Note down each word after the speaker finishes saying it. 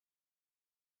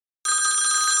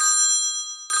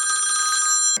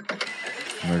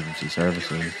Emergency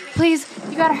services. Please,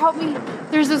 you gotta help me.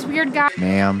 There's this weird guy.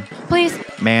 Ma'am. Please.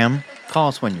 Ma'am, call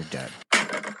us when you're dead.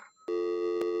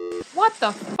 What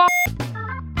the fuck?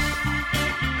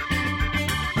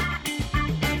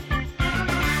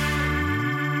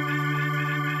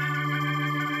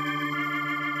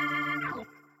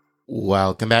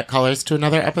 Welcome back, callers, to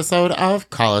another episode of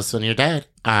Call Us When You're Dead.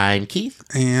 I'm Keith.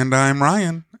 And I'm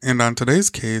Ryan. And on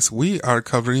today's case, we are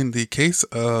covering the case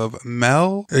of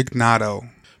Mel Ignatow.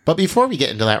 But before we get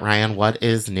into that, Ryan, what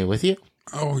is new with you?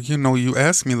 Oh, you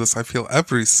ask me this, I feel,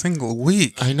 every single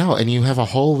week. I know, and you have a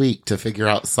whole week to figure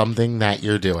out something that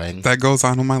you're doing. That goes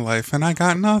on in my life, and I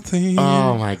got nothing.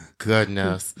 Oh, my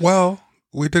goodness. Well,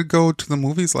 we did go to the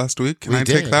movies last week. Can I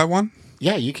take that one?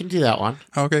 Yeah, you can do that one.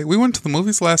 Okay, we went to the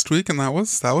movies last week, and that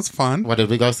was fun. What did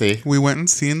we go see? We went and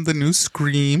seen the new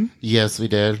Scream. Yes, we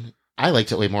did. I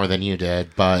liked it way more than you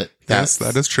did, but yes,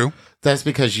 that is true. That's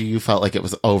because you felt like it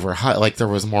was overhyped, like there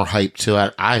was more hype to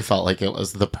it. I felt like it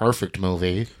was the perfect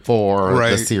movie for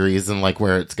the series and like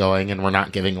where it's going, and we're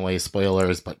not giving away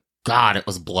spoilers, but God, it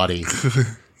was bloody.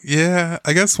 Yeah,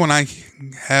 I guess when I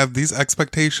have these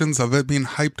expectations of it being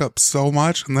hyped up so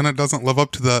much, and then it doesn't live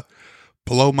up to the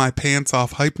blow my pants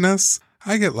off hypeness,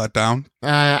 I get let down.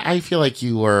 I feel like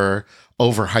you were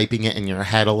overhyping it in your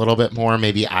head a little bit more.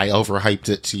 Maybe I overhyped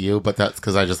it to you, but that's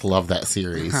because I just love that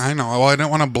series. I know. Well, I didn't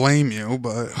want to blame you,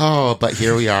 but... Oh, but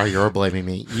here we are. You're blaming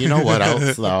me. You know what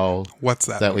else, though? What's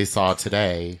that? That we saw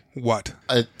today. What?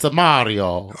 It's a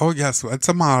Mario. Oh, yes. It's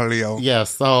a Mario. Yes.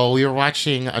 So we were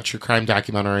watching a true crime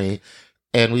documentary,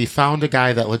 and we found a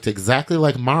guy that looked exactly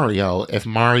like Mario if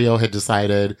Mario had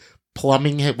decided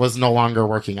plumbing was no longer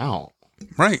working out.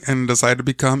 Right. And decided to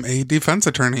become a defense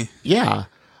attorney. Yeah.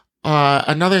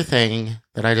 Another thing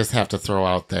that I just have to throw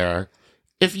out there,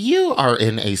 if you are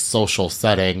in a social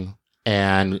setting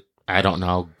and, I don't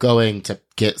know, going to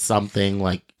get something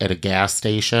like at a gas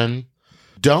station,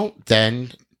 don't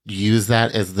then use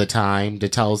that as the time to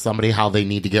tell somebody how they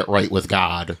need to get right with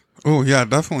God. Oh, yeah,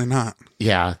 definitely not.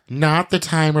 Yeah, not the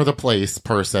time or the place,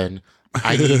 person.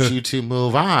 I need you to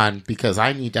move on because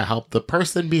I need to help the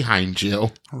person behind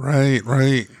you.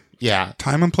 Right. Yeah.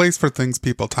 Time and place for things,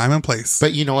 people. Time and place.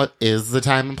 But you know what is the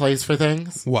time and place for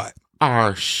things? What?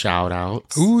 Our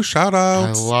shout-outs. Ooh,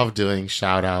 shout-outs. I love doing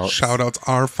shout-outs. Shout-outs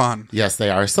are fun. Yes, they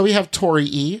are. So we have Tori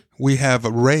E. We have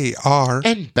Ray R.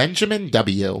 And Benjamin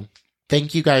W.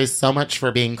 Thank you guys so much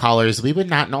for being callers. We would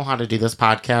not know how to do this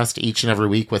podcast each and every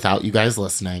week without you guys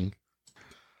listening.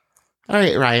 All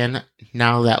right, Ryan,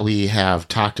 now that we have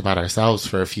talked about ourselves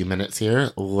for a few minutes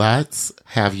here, let's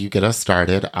have you get us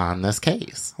started on this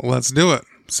case. Let's do it.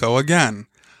 So again,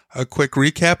 a quick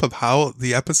recap of how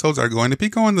the episodes are going to be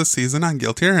going this season on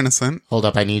Guilty or Innocent. Hold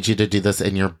up, I need you to do this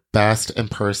in your best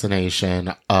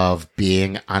impersonation of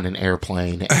being on an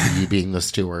airplane and you being the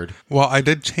steward. Well, I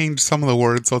did change some of the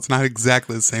words, so it's not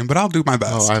exactly the same, but I'll do my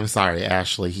best. Oh, I'm sorry,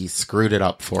 Ashley. He screwed it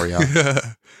up for you.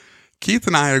 Keith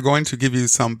and I are going to give you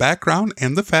some background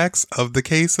and the facts of the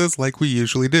cases like we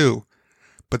usually do.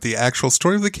 But the actual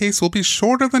story of the case will be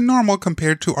shorter than normal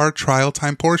compared to our trial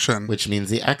time portion. Which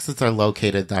means the exits are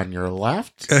located on your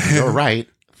left, your right,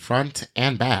 front,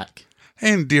 and back.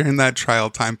 And during that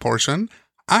trial time portion,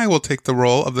 I will take the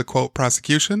role of the quote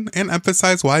prosecution and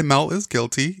emphasize why Mel is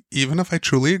guilty, even if I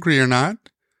truly agree or not.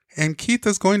 And Keith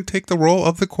is going to take the role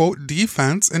of the quote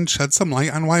defense and shed some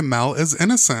light on why Mel is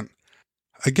innocent.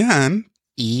 Again,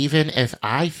 even if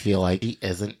I feel like he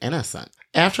isn't innocent.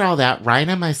 After all that, Ryan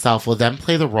and myself will then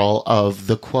play the role of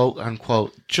the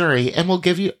quote-unquote jury, and we'll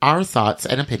give you our thoughts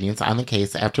and opinions on the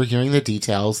case after hearing the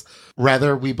details,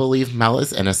 whether we believe Mel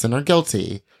is innocent or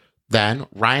guilty. Then,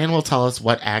 Ryan will tell us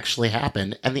what actually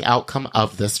happened and the outcome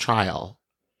of this trial.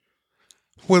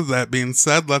 With that being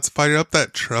said, let's fire up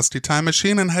that trusty time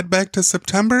machine and head back to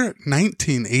September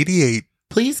 1988.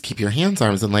 Please keep your hands,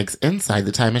 arms, and legs inside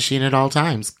the time machine at all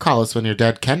times. Call us when you're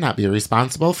dead cannot be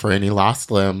responsible for any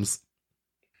lost limbs.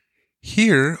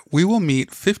 Here, we will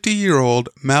meet 50-year-old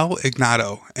Mel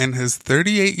Ignatow and his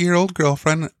 38-year-old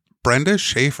girlfriend, Brenda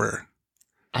Schaefer.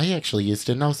 I actually used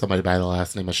to know somebody by the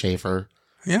last name of Schaefer.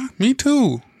 Yeah, me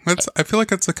too. I feel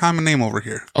like it's a common name over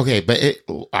here. Okay, but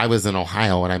I was in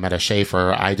Ohio when I met a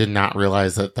Schaefer. I did not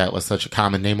realize that was such a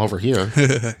common name over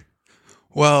here.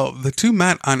 Well, the two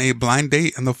met on a blind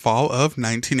date in the fall of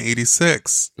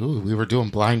 1986. Ooh, we were doing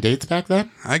blind dates back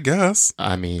then? I guess.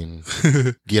 I mean,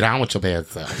 get on with your bad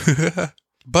self.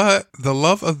 But the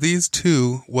love of these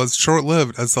two was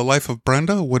short-lived as the life of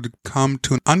Brenda would come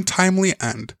to an untimely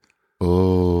end.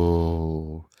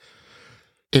 Ooh.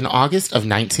 In August of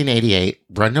 1988,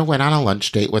 Brenda went on a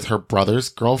lunch date with her brother's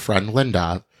girlfriend,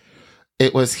 Linda.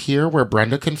 It was here where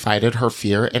Brenda confided her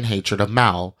fear and hatred of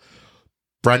Mel.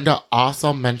 Brenda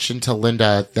also mentioned to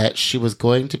Linda that she was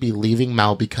going to be leaving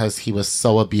Mel because he was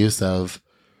so abusive.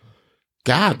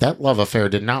 God, that love affair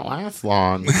did not last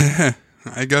long.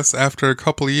 I guess after a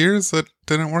couple of years, it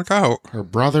didn't work out. Her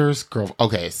brother's girl.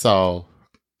 Okay, so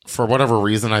for whatever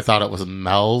reason, I thought it was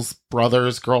Mel's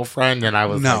brother's girlfriend, and I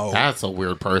was like, that's a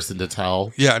weird person to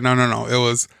tell. Yeah, no. It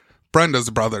was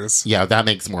Brenda's brothers. Yeah, that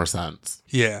makes more sense.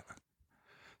 Yeah.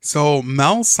 So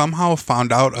Mel somehow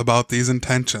found out about these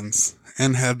intentions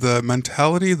and had the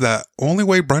mentality that only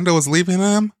way Brenda was leaving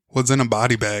him was in a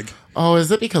body bag. Oh,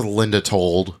 is it because Linda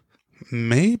told?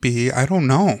 Maybe. I don't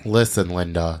know. Listen,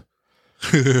 Linda.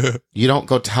 You don't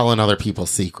go telling other people's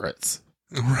secrets.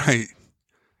 Right.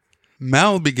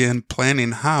 Mel began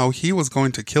planning how he was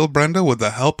going to kill Brenda with the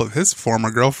help of his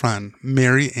former girlfriend,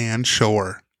 Mary Ann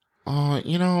Shore. Oh,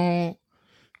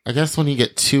 I guess when you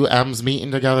get two M's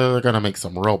meeting together, they're going to make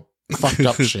some real fucked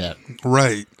up shit.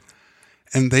 Right.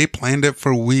 And they planned it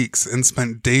for weeks and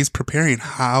spent days preparing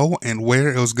how and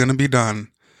where it was going to be done.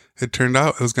 It turned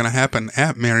out it was going to happen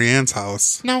at Mary Ann's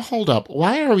house. Now, hold up.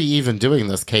 Why are we even doing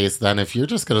this case, then, if you're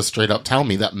just going to straight up tell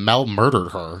me that Mel murdered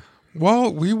her?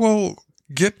 Well, we will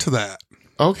get to that.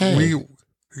 Okay.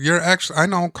 You're actually, I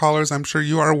know, callers, I'm sure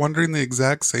you are wondering the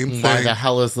exact same thing. Why the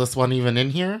hell is this one even in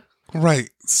here? Right.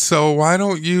 So why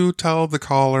don't you tell the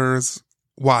callers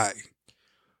why?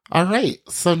 All right.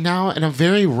 So now, in a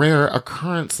very rare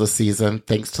occurrence this season,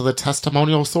 thanks to the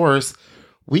testimonial source,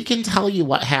 we can tell you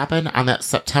what happened on that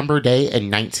September day in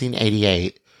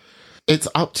 1988. It's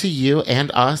up to you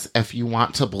and us if you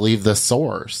want to believe the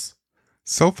source.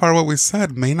 So far, what we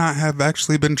said may not have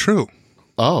actually been true.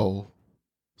 Oh.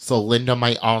 So Linda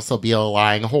might also be a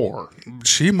lying whore.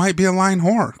 She might be a lying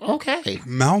whore. Okay.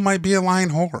 Mel might be a lying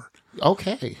whore.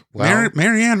 Okay. Well,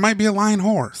 Mary Ann might be a lying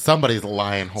whore. Somebody's a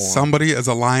lying whore. Somebody is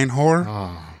a lying whore?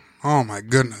 Oh, my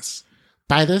goodness.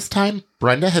 By this time,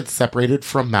 Brenda had separated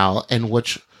from Mel, in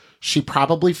which she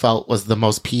probably felt was the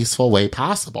most peaceful way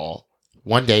possible.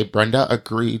 One day, Brenda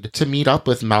agreed to meet up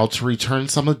with Mel to return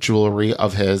some of the jewelry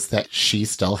of his that she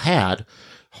still had.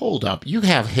 Hold up, you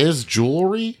have his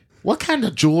jewelry? What kind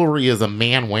of jewelry is a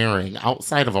man wearing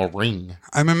outside of a ring?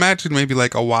 I'm imagining maybe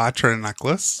like a watch or a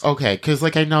necklace. Okay, because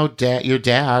I know your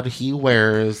dad, he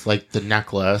wears the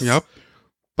necklace. Yep.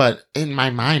 But in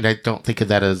my mind, I don't think of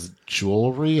that as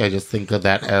jewelry. I just think of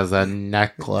that as a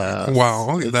necklace.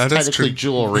 Wow, that is true.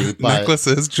 Jewelry, but necklace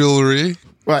is jewelry.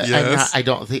 But yes.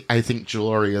 I think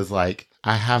jewelry is I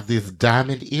have these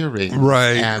diamond earrings.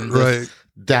 Right, and right.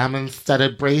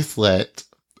 Diamond-studded bracelet.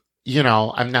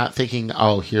 I'm not thinking,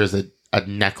 here's a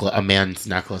necklace, a man's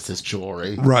necklace is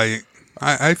jewelry. Right.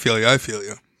 I feel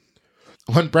you.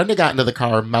 When Brenda got into the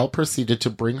car, Mel proceeded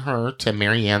to bring her to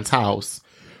Mary Ann's house.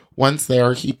 Once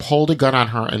there, he pulled a gun on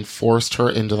her and forced her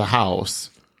into the house.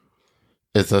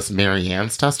 Is this Mary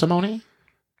Ann's testimony?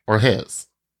 Or his?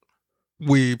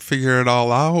 We figure it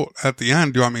all out at the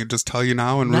end. Do you want me to just tell you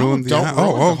now and ruin the end? The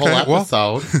whole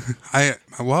episode.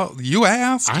 Well, you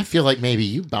asked. I feel like maybe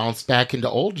you bounced back into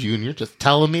old you and you're just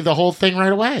telling me the whole thing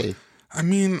right away. I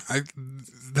mean,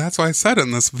 that's why I said in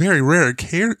this very rare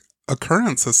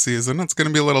occurrence this season, it's going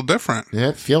to be a little different.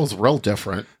 It feels real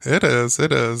different. It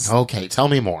is. Okay, tell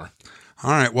me more.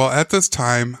 All right. Well, at this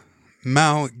time,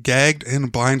 Mel gagged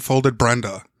and blindfolded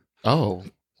Brenda. Oh,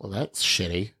 well, that's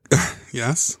shitty.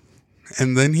 Yes.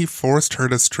 And then he forced her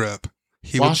to strip.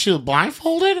 While she was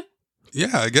blindfolded?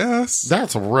 Yeah, I guess.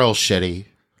 That's real shitty.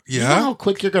 Yeah. You know how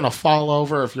quick you're going to fall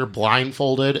over if you're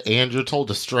blindfolded and you're told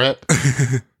to strip?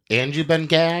 And you've been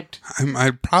gagged?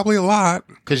 I probably a lot.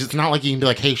 Because it's not like you can be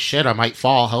like, hey, shit, I might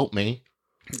fall, help me.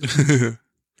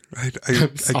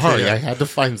 I'm sorry, I had to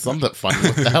find something funny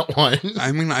with that one.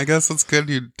 I mean, I guess it's good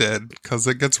you did, because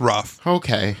it gets rough.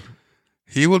 Okay.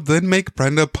 He would then make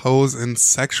Brenda pose in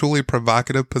sexually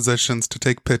provocative positions to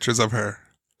take pictures of her.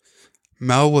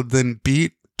 Mel would then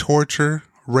beat, torture,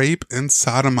 rape, and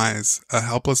sodomize a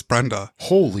helpless Brenda.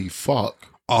 Holy fuck.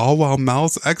 All while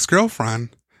Mel's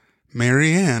ex-girlfriend,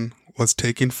 Mary Ann, was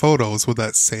taking photos with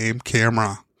that same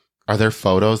camera. Are there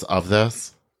photos of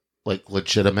this?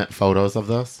 Legitimate photos of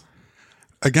this?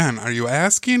 Again, are you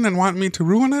asking and want me to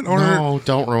ruin it? Or no,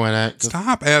 don't ruin it.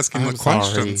 Stop asking the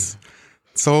questions. Sorry.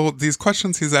 So these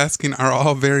questions he's asking are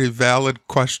all very valid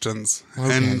questions.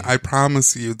 Okay. And I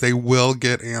promise you they will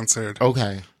get answered.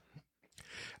 Okay.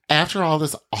 After all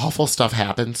this awful stuff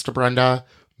happens to Brenda,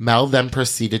 Mel then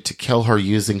proceeded to kill her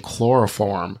using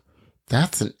chloroform.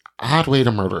 That's an odd way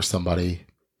to murder somebody.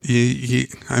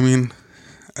 I mean,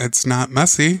 it's not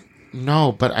messy.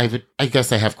 No, but I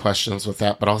guess I have questions with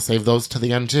that, but I'll save those to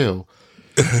the end too.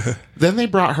 Then they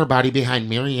brought her body behind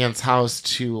Mary Ann's house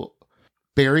to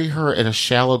bury her in a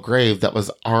shallow grave that was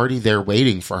already there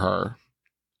waiting for her.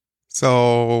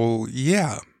 So,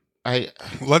 yeah.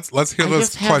 Let's hear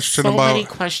this question have so about... many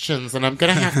questions, and I'm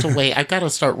going to have to wait. I've got to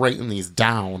start writing these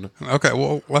down. Okay,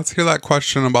 well, let's hear that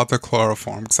question about the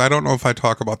chloroform, because I don't know if I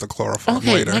talk about the chloroform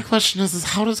later. My question is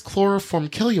how does chloroform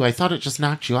kill you? I thought it just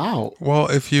knocked you out. Well,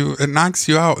 it knocks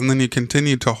you out, and then you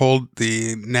continue to hold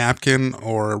the napkin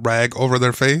or rag over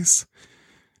their face,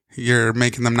 you're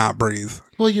making them not breathe.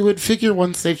 Well, you would figure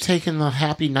once they've taken the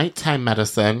happy nighttime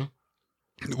medicine...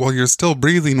 Well, you're still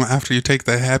breathing after you take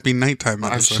the happy nighttime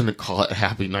medicine. I shouldn't call it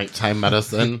happy nighttime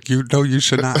medicine. You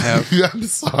should not have. I'm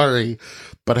sorry,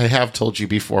 but I have told you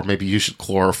before, maybe you should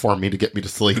chloroform me to get me to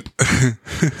sleep.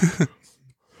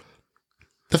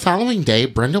 The following day,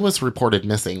 Brenda was reported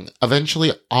missing.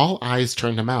 Eventually, all eyes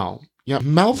turned to Mel. Yet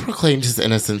Mel proclaimed his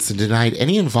innocence and denied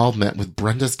any involvement with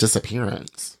Brenda's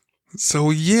disappearance. So,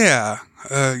 yeah,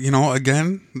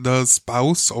 again, the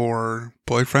spouse or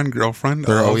boyfriend, girlfriend.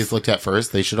 They're always looked at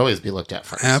first. They should always be looked at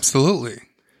first. Absolutely.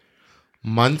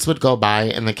 Months would go by,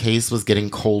 and the case was getting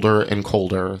colder and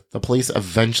colder. The police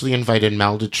eventually invited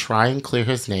Mel to try and clear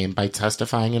his name by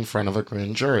testifying in front of a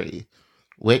grand jury,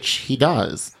 which he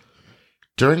does.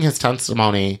 During his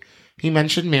testimony, he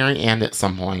mentioned Mary Ann at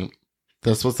some point.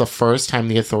 This was the first time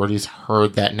the authorities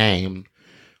heard that name,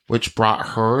 which brought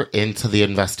her into the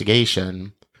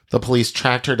investigation. The police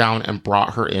tracked her down and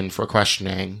brought her in for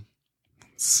questioning.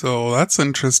 So that's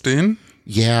interesting.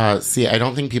 Yeah, see, I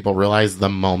don't think people realize the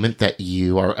moment that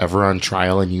you are ever on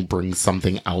trial and you bring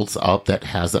something else up that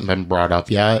hasn't been brought up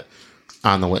yet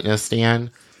on the witness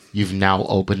stand, you've now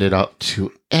opened it up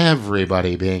to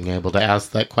everybody being able to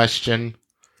ask that question.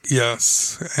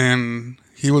 Yes, and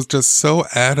he was just so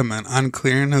adamant on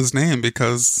clearing his name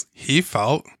because he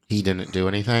felt... He didn't do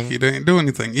anything? He didn't do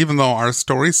anything, even though our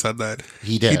story said that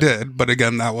he did. He did, but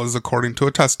again, that was according to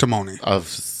a testimony. Of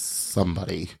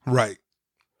somebody. Right.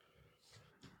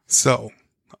 So,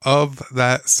 of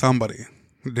that somebody,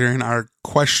 during our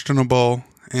questionable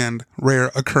and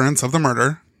rare occurrence of the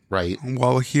murder... Right.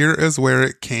 Well, here is where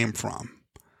it came from.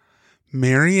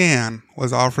 Mary Ann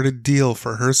was offered a deal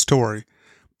for her story,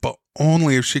 but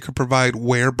only if she could provide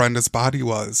where Brenda's body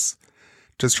was.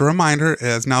 Just a reminder, it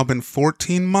has now been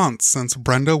 14 months since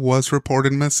Brenda was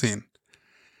reported missing.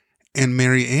 And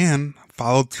Mary Ann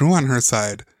followed through on her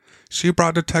side. She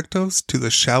brought detectives to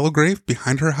the shallow grave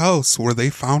behind her house where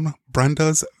they found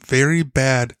Brenda's very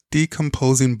bad,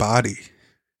 decomposing body.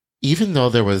 Even though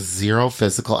there was zero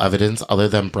physical evidence other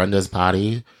than Brenda's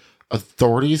body,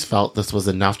 authorities felt this was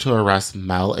enough to arrest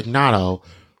Mel Ignatow,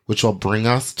 which will bring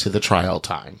us to the trial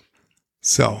time.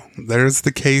 So, there's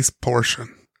the case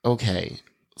portion. Okay.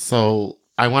 So,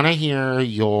 I want to hear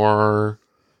your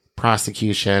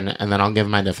prosecution, and then I'll give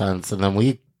my defense, and then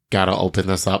we got to open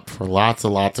this up for lots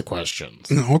and lots of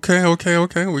questions. Okay.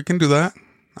 We can do that.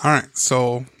 All right.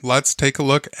 So, let's take a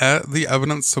look at the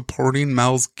evidence supporting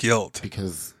Mel's guilt.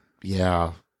 Because,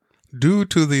 yeah. Due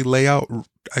to the layout,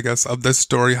 I guess, of this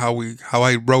story, how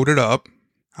I wrote it up,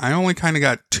 I only kind of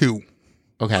got two.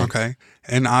 Okay.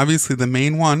 And obviously, the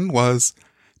main one was...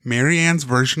 Mary Ann's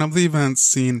version of the events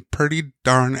seemed pretty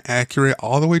darn accurate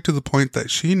all the way to the point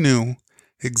that she knew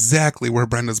exactly where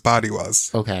Brenda's body was.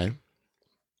 Okay.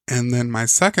 And then my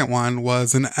second one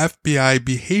was an FBI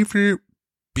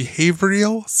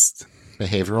behavioral?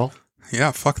 Yeah,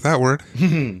 fuck that word.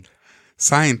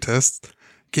 Scientist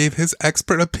gave his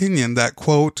expert opinion that,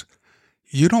 quote,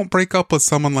 you don't break up with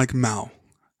someone like Mel.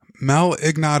 Mel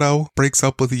Ignatow breaks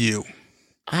up with you.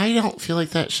 I don't feel like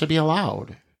that should be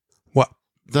allowed. What?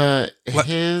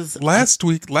 Last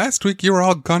week you were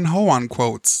all gung-ho on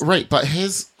quotes. Right, but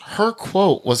her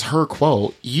quote was her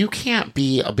quote. You can't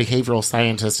be a behavioral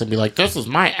scientist and be like, this is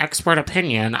my expert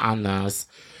opinion on this.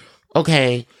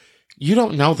 Okay, you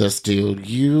don't know this dude.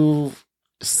 You've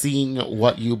seen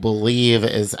what you believe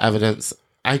is evidence.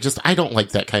 I don't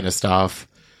like that kind of stuff.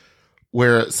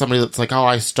 Where somebody that's like, oh,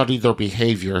 I studied their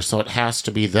behavior, so it has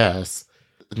to be this.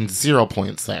 And 0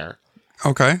 points there.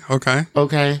 Okay.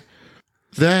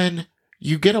 Then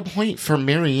you get a point for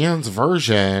Mary Ann's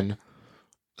version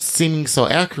seeming so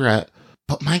accurate.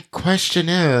 But my question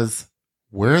is,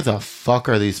 where the fuck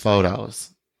are these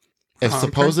photos? If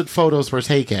supposed photos were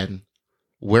taken,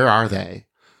 where are they?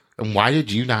 And why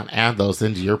did you not add those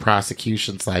into your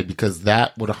prosecution side? Because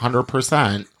that would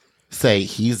 100% say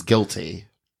he's guilty.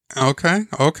 Okay.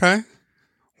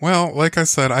 Well, like I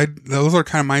said, those are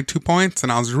kind of my 2 points,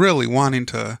 and I was really wanting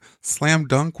to slam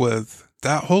dunk with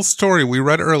that whole story we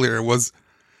read earlier was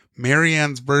Mary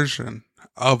Ann's version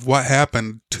of what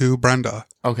happened to Brenda.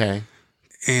 Okay.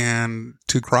 And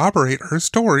to corroborate her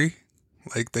story,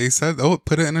 like they said, oh,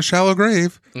 put it in a shallow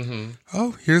grave. Mm-hmm.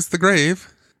 Oh, here's the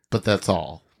grave. But that's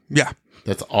all. Yeah.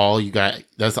 That's all you got.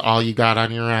 That's all you got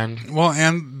on your end. Well,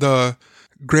 and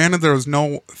granted, there was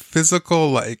no physical,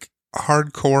 like,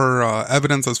 hardcore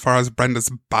evidence as far as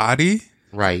Brenda's body.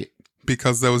 Right.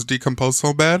 Because that was decomposed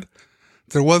so bad.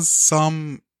 There was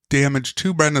some damage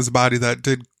to Brenda's body that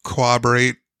did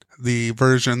corroborate the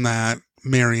version that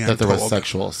Marianne that there was told.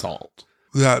 sexual assault.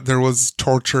 That there was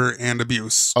torture and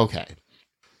abuse. Okay.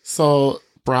 So,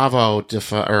 bravo,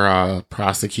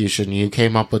 prosecution. You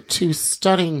came up with two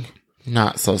stunning,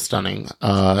 not so stunning,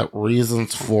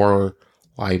 reasons for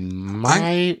why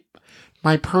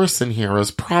my person here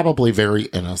is probably very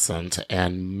innocent,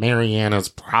 and Marianne is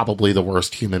probably the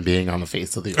worst human being on the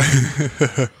face of the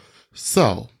earth.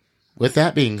 So, with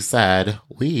that being said,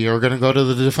 we are going to go to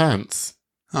the defense.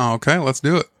 Okay, let's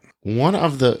do it. One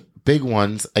of the big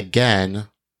ones, again,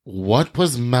 what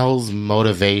was Mel's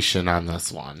motivation on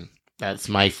this one? That's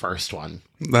my first one.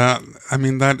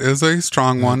 That is a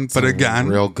strong one, but again,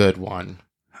 real good one.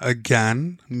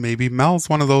 Again, maybe Mel's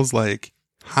one of those, like,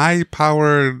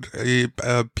 high-powered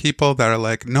people that are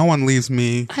like, no one leaves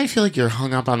me. I feel like you're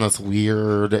hung up on this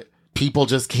weird, people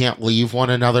just can't leave one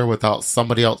another without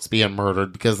somebody else being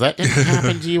murdered, because that didn't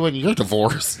happen to you in your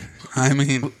divorce. I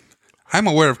mean, I'm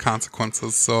aware of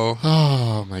consequences, so.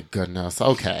 Oh, my goodness.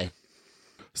 Okay.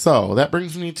 So, that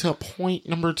brings me to point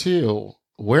number 2.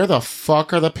 Where the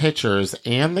fuck are the pictures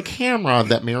and the camera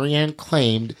that Marianne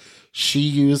claimed she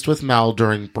used with Mel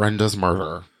during Brenda's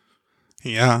murder?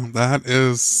 Yeah,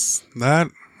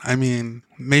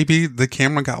 maybe the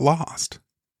camera got lost.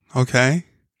 Okay?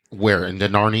 Where, into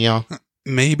Narnia?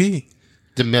 Maybe.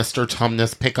 Did Mr.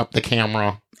 Tumnus pick up the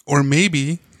camera? Or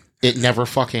maybe. It never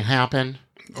fucking happened?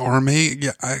 Or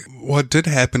what did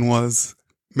happen was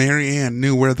Marianne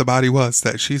knew where the body was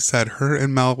that she said her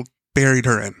and Mel buried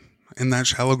her in that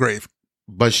shallow grave.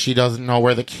 But she doesn't know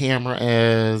where the camera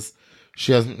is.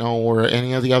 She doesn't know where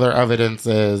any of the other evidence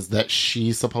is that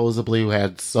she supposedly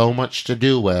had so much to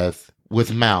do with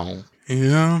Mel.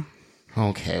 Yeah.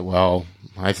 Okay, well,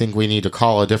 I think we need to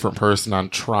call a different person on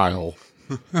trial.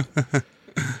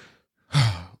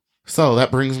 So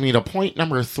that brings me to point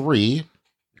number 3.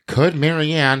 Could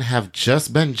Marianne have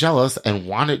just been jealous and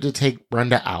wanted to take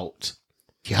Brenda out?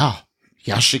 Yeah,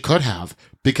 she could have,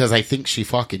 because I think she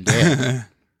fucking did.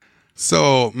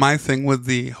 So my thing with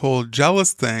the whole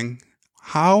jealous thing,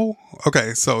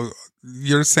 okay, so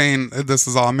you're saying this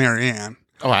is all Marianne.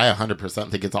 Oh, I 100%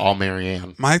 think it's all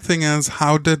Marianne. My thing is,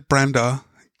 how did Brenda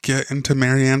get into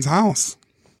Marianne's house?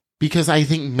 Because I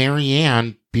think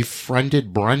Marianne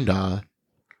befriended Brenda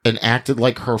and acted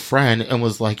like her friend and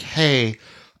was like, hey,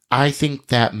 I think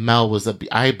that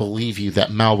I believe you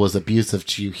that Mel was abusive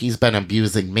to you. He's been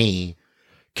abusing me.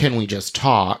 Can we just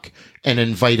talk? And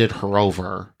invited her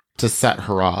over to set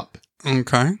her up.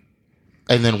 Okay.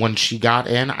 And then when she got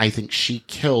in, I think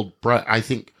I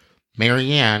think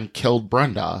Marianne killed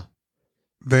Brenda.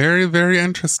 Very, very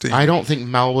interesting. I don't think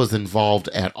Mel was involved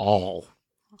at all.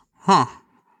 Huh.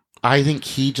 I think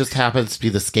he just happens to be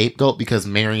the scapegoat because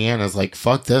Marianne is like,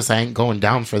 fuck this, I ain't going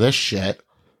down for this shit.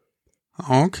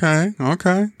 Okay.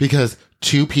 Because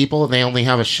 2 people and they only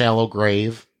have a shallow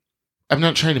grave. I'm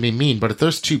not trying to be mean, but if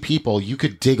there's 2 people, you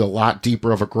could dig a lot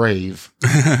deeper of a grave.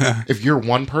 If you're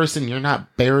one person, you're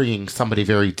not burying somebody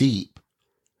very deep.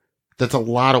 That's a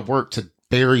lot of work to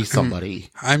bury somebody.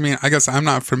 I mean, I guess I'm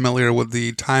not familiar with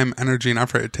the time, energy, and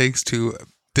effort it takes to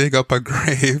dig up a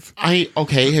grave.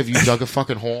 Okay, have you dug a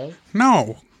fucking hole?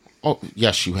 No. Oh,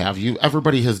 yes, you have.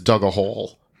 Everybody has dug a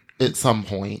hole at some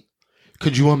point.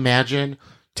 Could you imagine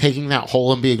taking that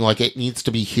hole and being like, it needs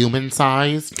to be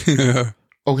human-sized?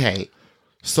 Okay,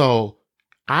 so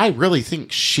I really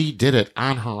think she did it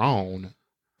on her own.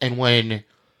 And when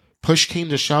push came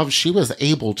to shove, she was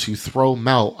able to throw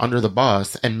Mel under the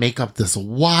bus and make up this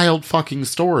wild fucking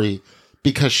story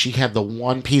because she had the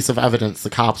one piece of evidence the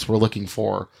cops were looking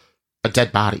for, a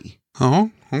dead body.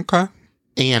 Oh, okay.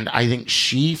 And I think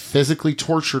she physically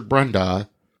tortured Brenda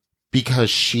because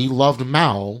she loved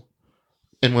Mel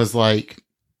and was like,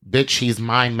 bitch, he's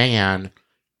my man,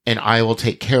 and I will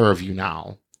take care of you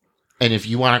now. And if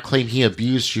you want to claim he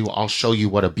abused you, I'll show you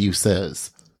what abuse is.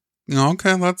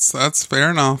 Okay, that's fair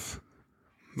enough.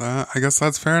 I guess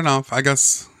that's fair enough. I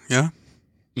guess, yeah.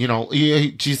 You know, do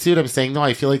you see what I'm saying, though?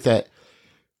 I feel like that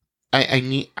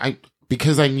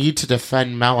because I need to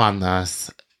defend Mel on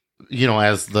this, you know,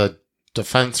 as the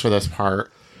defense for this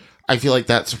part, I feel like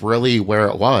that's really where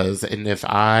it was. And if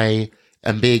I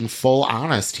am being full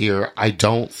honest here, I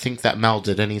don't think that Mel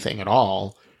did anything at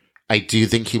all. I do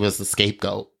think he was the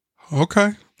scapegoat.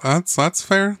 Okay. That's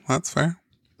fair. That's fair.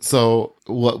 So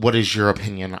what is your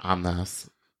opinion on this?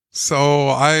 So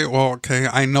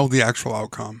I know the actual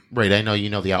outcome. Right, I know you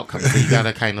know the outcome, so you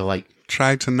gotta kind of like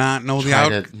Try to not know the try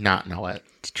outcome. to not know it.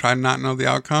 Try to not know the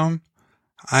outcome.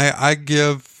 I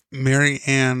give Mary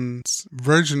Ann's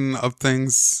version of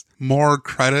things more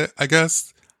credit, I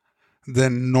guess,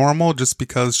 than normal, just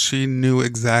because she knew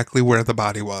exactly where the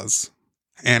body was.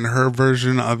 And her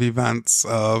version of events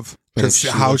of just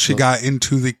how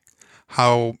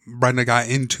how Brenda got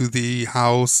into the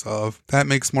house of that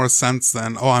makes more sense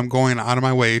than, oh, I'm going out of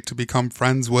my way to become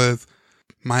friends with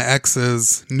my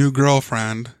ex's new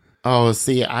girlfriend. Oh,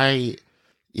 see, I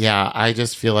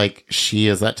just feel like she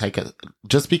is that type of,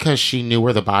 just because she knew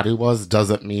where the body was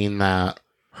doesn't mean that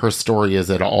her story is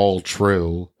at all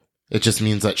true. It just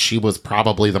means that she was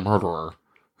probably the murderer.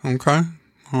 Okay.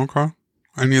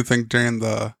 And you think during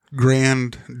the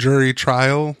grand jury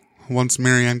trial, once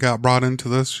Mary Ann got brought into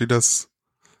this,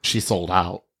 she sold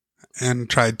out and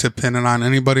tried to pin it on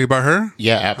anybody but her?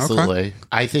 Yeah, absolutely. Okay.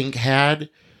 I think had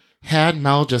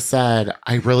Mel just said,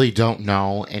 I really don't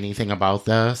know anything about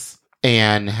this,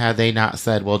 and had they not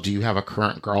said, well, do you have a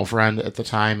current girlfriend at the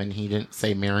time, and he didn't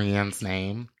say Mary Ann's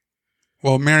name?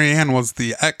 Well, Mary Ann was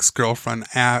the ex-girlfriend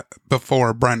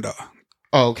before Brenda.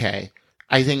 Okay.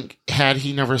 I think had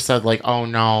he never said, like, oh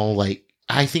no, like,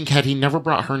 I think had he never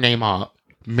brought her name up,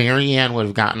 Mary Ann would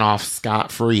have gotten off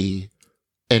scot-free,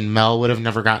 and Mel would have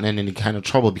never gotten in any kind of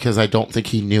trouble, because I don't think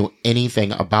he knew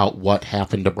anything about what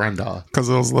happened to Brenda. Because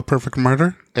it was the perfect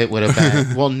murder? It would have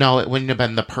been, well, no, it wouldn't have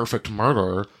been the perfect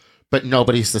murder, but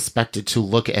nobody suspected to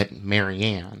look at Mary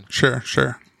Ann. Sure.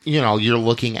 You know, you're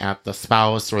looking at the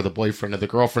spouse or the boyfriend or the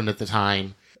girlfriend at the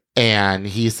time, and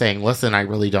he's saying, listen, I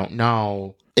really don't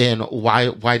know. And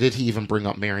why did he even bring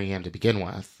up Mary Ann to begin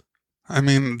with? I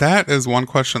mean, that is one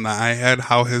question that I had,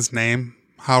 how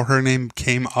her name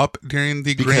came up during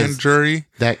the grand jury.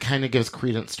 That kind of gives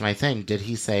credence to my thing. Did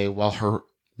he say, well,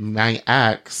 my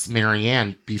ex, Mary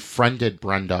Ann, befriended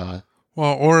Brenda?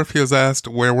 Well, or if he was asked,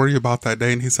 where were you about that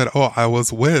day? And he said, oh, I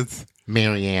was with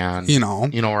Mary Ann. You know,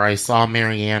 or I saw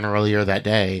Mary Ann earlier that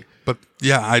day. But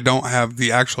yeah, I don't have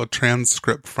the actual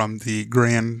transcript from the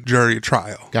grand jury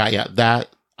trial. Got ya.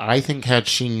 That, I think, had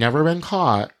she never been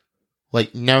caught,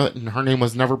 like, her name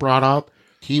was never brought up,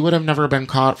 he would have never been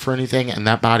caught for anything, and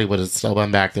that body would have still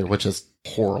been back there, which is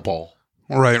horrible.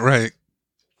 Right.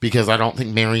 Because I don't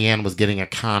think Mary Ann was getting a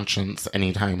conscience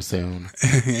anytime soon.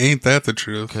 Ain't that the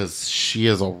truth? Because she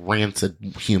is a rancid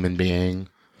human being.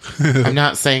 I'm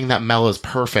not saying that Mel is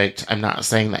perfect. I'm not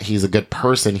saying that he's a good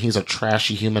person. He's a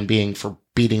trashy human being for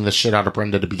beating the shit out of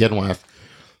Brenda to begin with.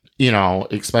 You know,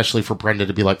 especially for Brenda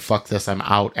to be like, fuck this, I'm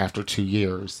out after 2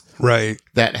 years. Right.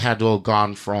 That had to have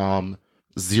gone from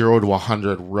 0 to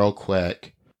 100 real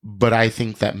quick. But I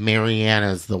think that Mary Ann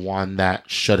is the one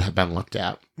that should have been looked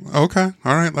at. Okay.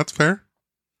 All right. That's fair.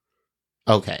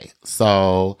 Okay.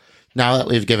 So now that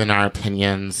we've given our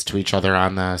opinions to each other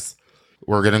on this,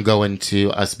 we're going to go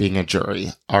into us being a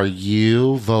jury. Are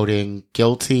you voting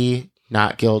guilty,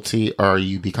 not guilty, or are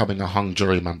you becoming a hung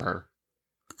jury member?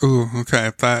 Ooh,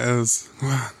 okay. That is...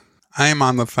 I am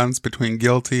on the fence between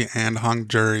guilty and hung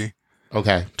jury.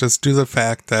 Okay. Just due to the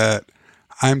fact that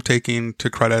I'm taking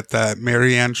to credit that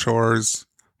Mary Ann Shore's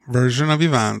version of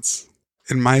events,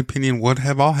 in my opinion, would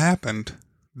have all happened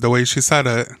the way she said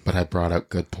it. But I brought up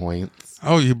good points.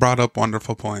 Oh, you brought up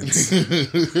wonderful points.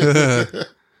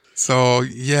 So,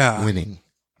 yeah. Winning.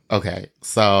 Okay,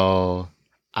 so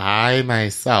I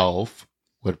myself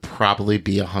would probably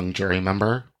be a hung jury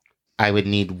member. I would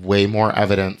need way more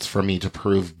evidence for me to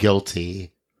prove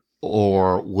guilty,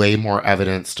 or way more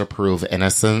evidence to prove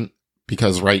innocent,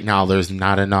 because right now there's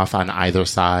not enough on either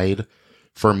side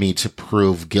for me to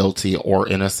prove guilty or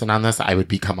innocent on this. I would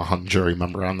become a hung jury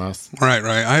member on this. Right.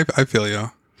 I feel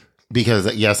you.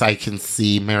 Because, yes, I can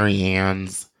see Mary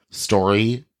Ann's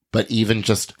story, but even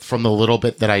just from the little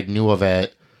bit that I knew of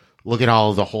it, look at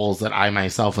all of the holes that I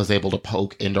myself was able to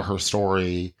poke into her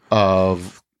story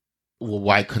of, well,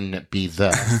 why couldn't it be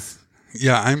this?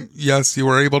 Yes, you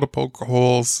were able to poke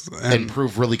holes and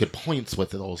prove really good points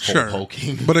with those hole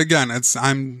poking. But again,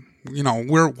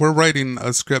 we're writing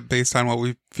a script based on what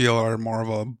we feel are more of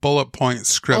a bullet point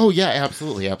script. Oh yeah,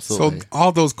 absolutely. So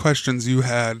all those questions you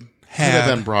had could have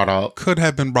been brought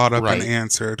up right. And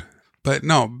answered. But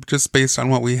no, just based on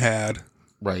what we had.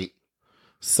 Right.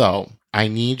 So I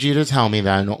need you to tell me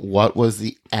then, what was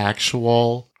the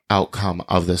actual outcome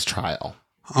of this trial?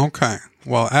 Okay.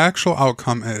 Well, actual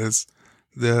outcome is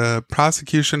the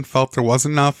prosecution felt there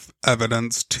wasn't enough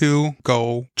evidence to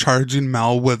go charging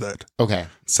Mel with it. Okay.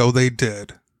 So they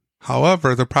did.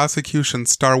 However, the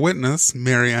prosecution's star witness,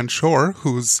 Mary Ann Shore,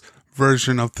 whose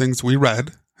version of things we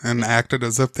read and acted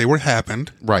as if they were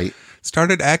happened, Right.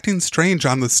 started acting strange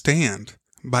on the stand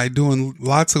by doing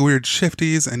lots of weird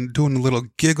shifties and doing little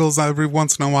giggles every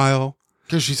once in a while.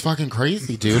 Because she's fucking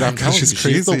crazy, dude. I'm telling you, she's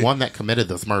she's the crazy. one that committed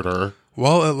this murder.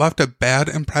 Well, it left a bad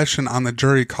impression on the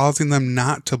jury, causing them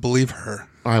not to believe her.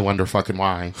 I wonder fucking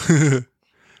why.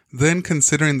 Then,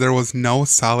 considering there was no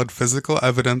solid physical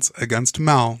evidence against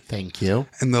Mel, Thank you.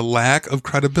 and the lack of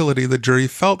credibility the jury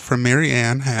felt for Mary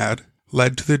Ann had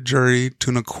led to the jury to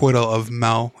an acquittal of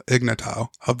Mel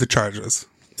Ignatow of the charges.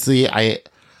 See, I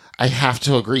have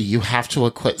to agree. You have to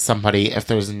acquit somebody if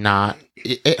there's not...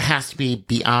 It has to be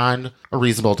beyond a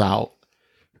reasonable doubt.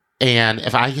 And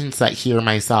if I can sit here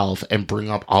myself and bring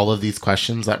up all of these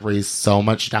questions that raise so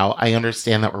much doubt, I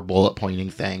understand that we're bullet pointing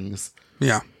things.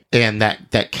 Yeah. And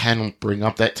that can bring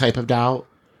up that type of doubt.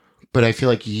 But I feel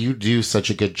like you do such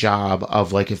a good job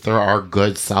of, like, if there are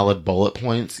good, solid bullet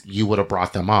points, you would have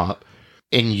brought them up.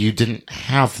 And you didn't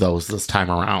have those this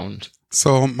time around.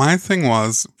 So my thing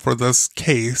was, for this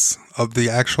case of the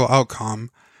actual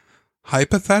outcome,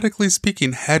 hypothetically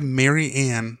speaking, had Mary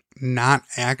Ann not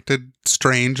acted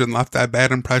strange and left that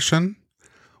bad impression,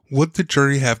 would the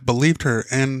jury have believed her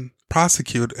and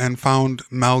prosecuted and found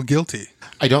Mel guilty?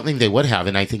 I don't think they would have,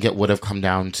 and I think it would have come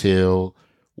down to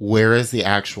where is the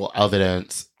actual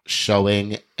evidence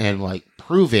showing and, like,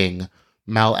 proving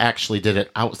Mel actually did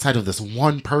it outside of this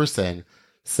one person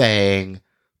saying,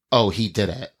 oh, he did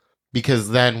it. Because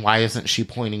then why isn't she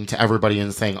pointing to everybody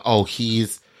and saying, oh,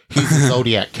 he's the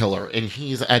Zodiac killer, and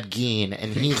he's Ed Gein,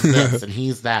 and he's this, and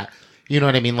he's that. You know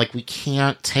what I mean? Like, we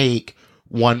can't take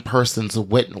one person's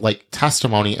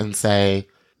testimony and say,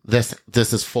 this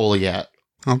is fully it.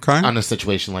 Okay. On a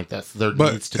situation like this. There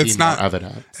needs to be more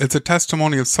evidence. It's a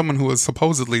testimony of someone who was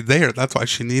supposedly there. That's why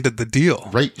she needed the deal.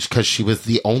 Right, because she was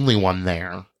the only one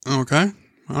there. Okay.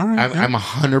 All right. I'm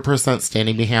 100%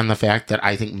 standing behind the fact that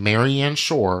I think Mary Ann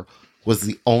Shore was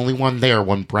the only one there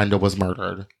when Brenda was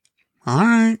murdered. All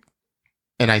right.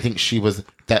 And I think she was,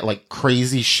 that, like,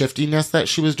 crazy shiftiness that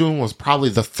she was doing was probably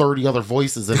the 30 other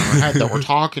voices in her head that were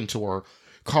talking to her.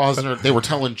 Causing her, they were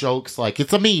telling jokes like,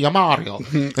 it's a Mario.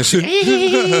 And she,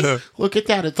 hey, look at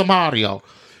that, it's a Mario.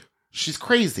 She's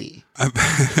crazy.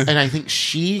 And I think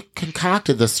she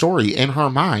concocted the story in her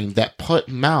mind that put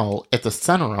Mel at the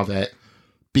center of it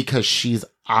because she's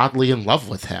oddly in love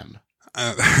with him.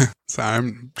 Sorry,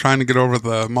 I'm trying to get over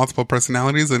the multiple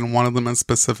personalities, and one of them is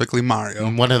specifically Mario.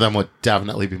 And one of them would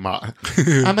definitely be Mario.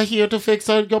 I'm here to fix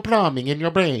your plumbing in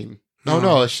your brain.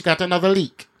 No, she got another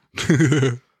leak.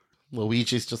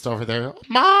 Luigi's just over there.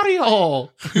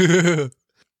 Mario!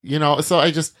 You know, so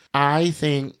I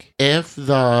think if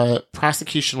the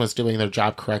prosecution was doing their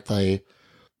job correctly,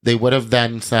 they would have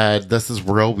then said, this is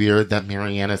real weird that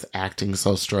Mary Ann is acting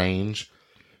so strange,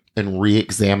 and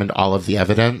re-examined all of the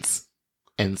evidence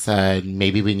and said,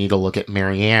 maybe we need to look at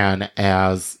Mary Ann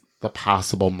as the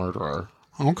possible murderer.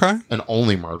 Okay. An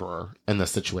only murderer in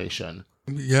this situation.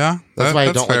 Yeah. That's why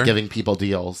I don't fair. like giving people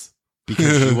deals.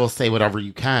 Because you will say whatever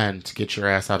you can to get your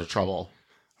ass out of trouble.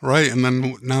 Right, and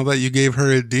then now that you gave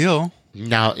her a deal...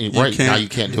 Now you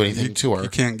can't do anything to her. You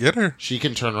can't get her. She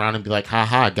can turn around and be like,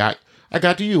 haha, I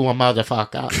got you, a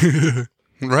motherfucker.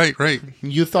 Right.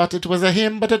 You thought it was a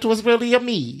him, but it was really a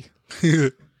me.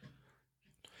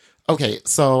 Okay,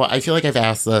 so I feel like I've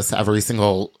asked this every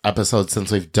single episode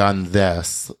since we've done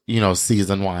this,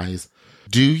 season-wise.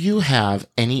 Do you have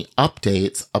any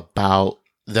updates about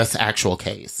this actual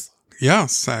case?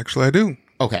 Yes, actually I do.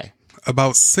 Okay.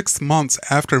 About 6 months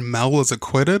after Mel was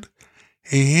acquitted,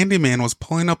 a handyman was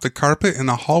pulling up the carpet in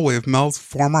the hallway of Mel's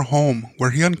former home, where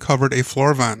he uncovered a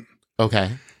floor vent.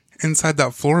 Okay. Inside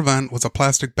that floor vent was a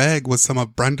plastic bag with some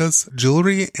of Brenda's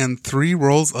jewelry and 3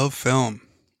 rolls of film.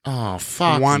 Oh,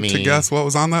 fuck Want me. to guess what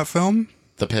was on that film?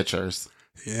 The pictures.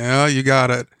 Yeah, you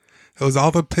got it. It was all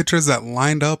the pictures that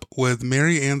lined up with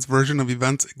Mary Ann's version of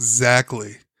events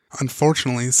exactly.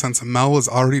 Unfortunately, since Mel was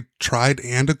already tried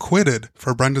and acquitted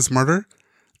for Brenda's murder,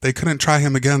 they couldn't try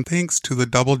him again thanks to the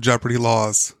double jeopardy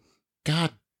laws.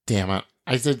 God damn it.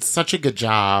 I did such a good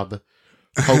job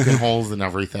poking holes and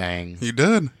everything. You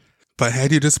did. But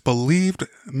had you just believed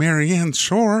Mary Ann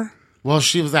Shore... Well,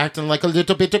 she was acting like a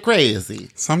little bit crazy.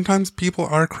 Sometimes people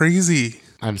are crazy.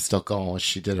 I'm still going with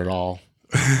she did it all.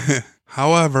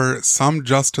 However, some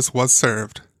justice was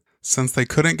served. Since they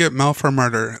couldn't get Mel for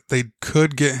murder, they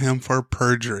could get him for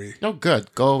perjury. Oh,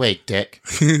 good. Go away, dick.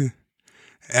 Here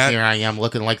I am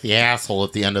looking like the asshole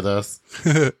at the end of this.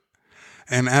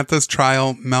 And at this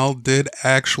trial, Mel did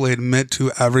actually admit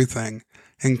to everything,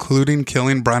 including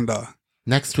killing Brenda.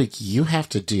 Next week, you have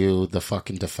to do the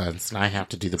fucking defense, and I have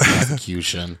to do the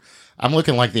prosecution. I'm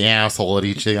looking like the asshole at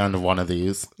each end of one of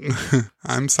these.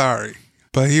 I'm sorry.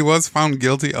 But he was found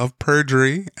guilty of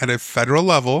perjury at a federal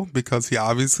level because he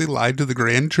obviously lied to the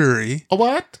grand jury. A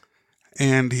what?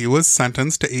 And he was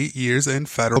sentenced to 8 years in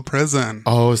federal prison.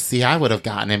 Oh, see, I would have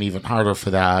gotten him even harder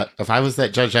for that. If I was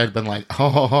that judge, I'd been like,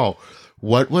 oh,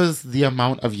 what was the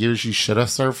amount of years you should have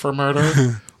served for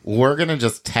murder? We're going to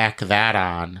just tack that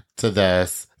on to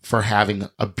this for having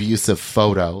abusive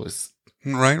photos.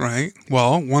 Right.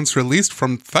 Well, once released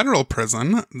from federal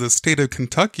prison, the state of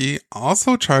Kentucky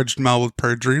also charged Mel with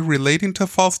perjury relating to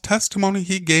false testimony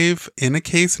he gave in a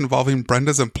case involving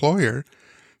Brenda's employer,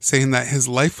 saying that his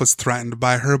life was threatened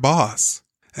by her boss.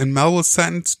 And Mel was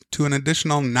sentenced to an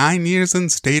additional 9 years in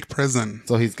state prison.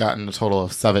 So he's gotten a total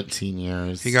of 17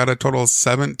 years. He got a total of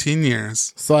 17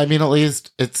 years. So, I mean, at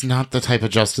least it's not the type of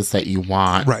justice that you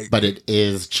want. Right. But it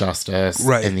is justice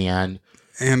in the end.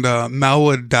 And Mel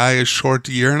would die a short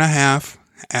year and a half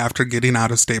after getting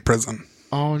out of state prison.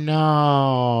 Oh,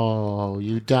 no.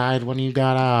 You died when you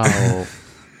got out.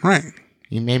 Right.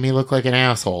 You made me look like an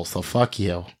asshole, so fuck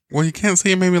you. Well, you can't say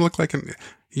you made me look like an...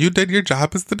 You did your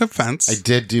job as the defense. I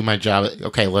did do my job.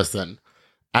 Okay, listen.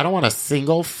 I don't want a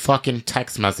single fucking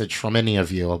text message from any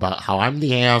of you about how I'm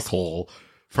the asshole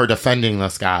for defending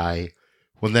this guy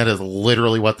when that is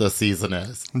literally what this season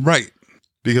is. Right.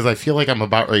 Because I feel like I'm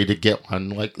about ready to get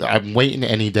one. Like, I'm waiting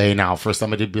any day now for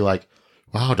somebody to be like,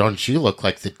 wow, don't you look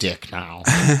like the dick now?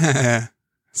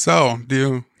 So,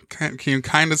 can you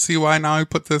kind of see why now I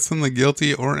put this in the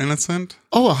guilty or innocent?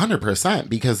 Oh, 100%,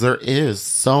 because there is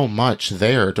so much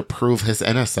there to prove his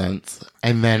innocence.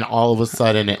 And then all of a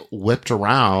sudden it whipped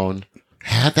around.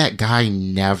 Had that guy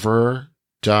never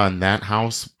done that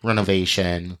house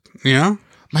renovation? Yeah.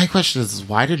 My question is,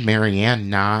 why did Marianne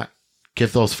not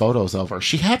give those photos over?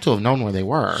 She had to have known where they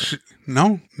were.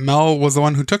 No, Mel was the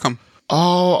one who took them.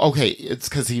 Oh, okay. It's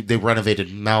because they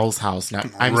renovated Mel's house. Now,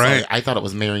 I'm sorry. I thought it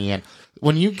was Marianne.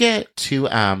 When you get two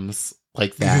M's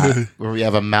like that, where we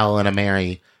have a Mel and a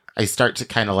Mary, I start to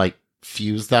kind of like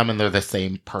fuse them and they're the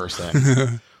same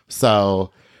person.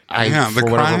 So for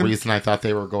whatever reason, I thought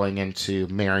they were going into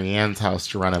Marianne's house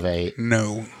to renovate.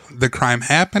 No, the crime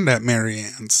happened at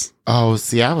Marianne's. Oh,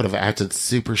 see, I would have acted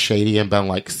super shady and been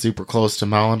like super close to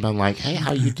Mel and been like, hey,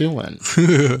 how you doing?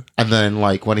 And then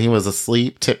like when he was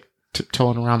asleep,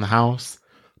 tiptoeing around the house,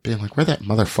 being like, where that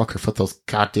motherfucker put those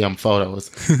goddamn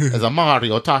photos? As a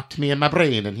Mario talked to me in my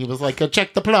brain, and he was like,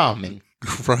 check the plumbing.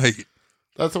 Right.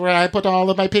 That's where I put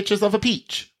all of my pictures of a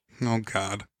peach. Oh,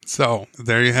 God. So,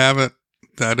 there you have it.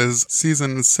 That is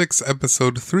Season 6,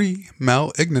 Episode 3,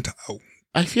 Mel Ignatow.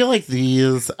 I feel like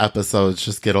these episodes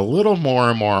just get a little more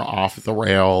and more off the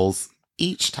rails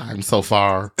each time so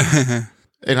far.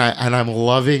 And I'm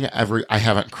loving I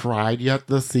haven't cried yet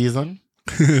this season.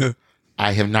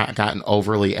 I have not gotten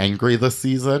overly angry this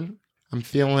season. I'm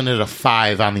feeling it a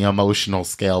 5 on the emotional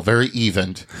scale. Very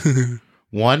evened.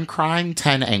 1 crying,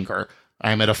 10 anger.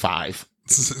 I'm at a 5.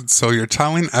 So you're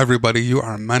telling everybody you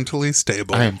are mentally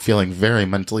stable. I am feeling very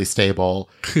mentally stable.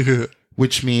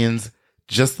 Which means,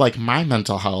 just like my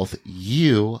mental health,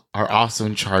 you are also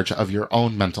in charge of your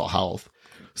own mental health.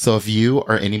 So if you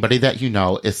or anybody that you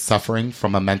know is suffering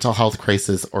from a mental health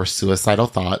crisis or suicidal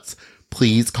thoughts,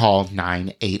 please call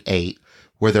 988,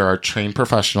 where there are trained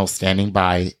professionals standing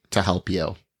by to help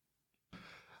you.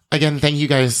 Again, thank you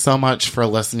guys so much for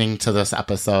listening to this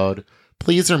episode.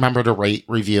 Please remember to rate,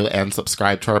 review, and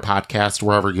subscribe to our podcast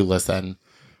wherever you listen.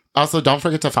 Also, don't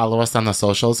forget to follow us on the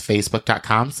socials,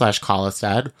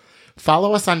 facebook.com/callusdead.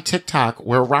 Follow us on TikTok,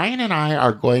 where Ryan and I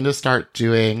are going to start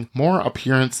doing more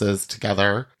appearances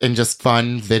together and just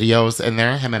fun videos in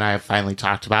there. Him and I have finally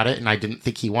talked about it, and I didn't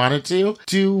think he wanted to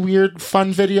do weird,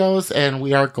 fun videos, and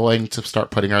we are going to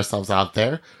start putting ourselves out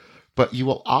there. But you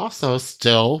will also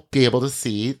still be able to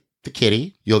see the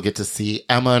kitty. You'll get to see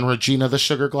Emma and Regina, the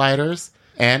sugar gliders,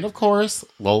 and of course,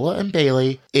 Lola and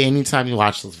Bailey, anytime you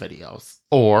watch those videos.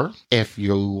 Or, if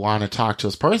you want to talk to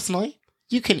us personally,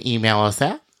 you can email us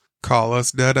at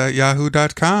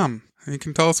callusdead@yahoo.com. You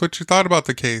can tell us what you thought about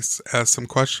the case, ask some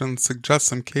questions, suggest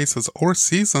some cases or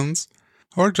seasons,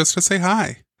 or just to say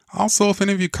hi. Also, if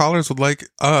any of you callers would like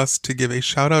us to give a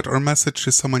shout out or message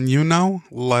to someone you know,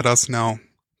 let us know.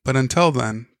 But until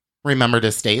then, remember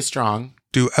to stay strong,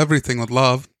 do everything with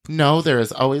love, know there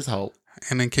is always hope,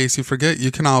 and in case you forget,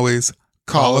 you can always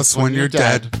call us when you're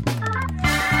dead.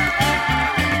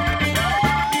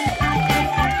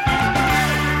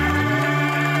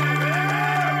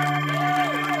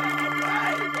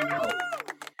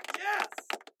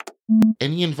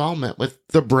 Any involvement with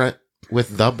the Brit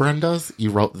With the Brendas?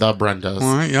 You wrote the Brendas.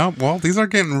 All right, yeah. Well, these are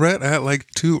getting writ at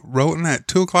written at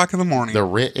 2 o'clock in the morning. The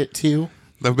writ it too?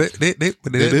 The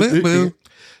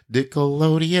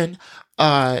Nickelodeon.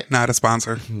 Not a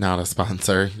sponsor. Not a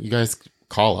sponsor. You guys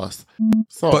call us.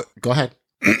 So, go ahead.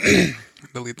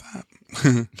 Delete that.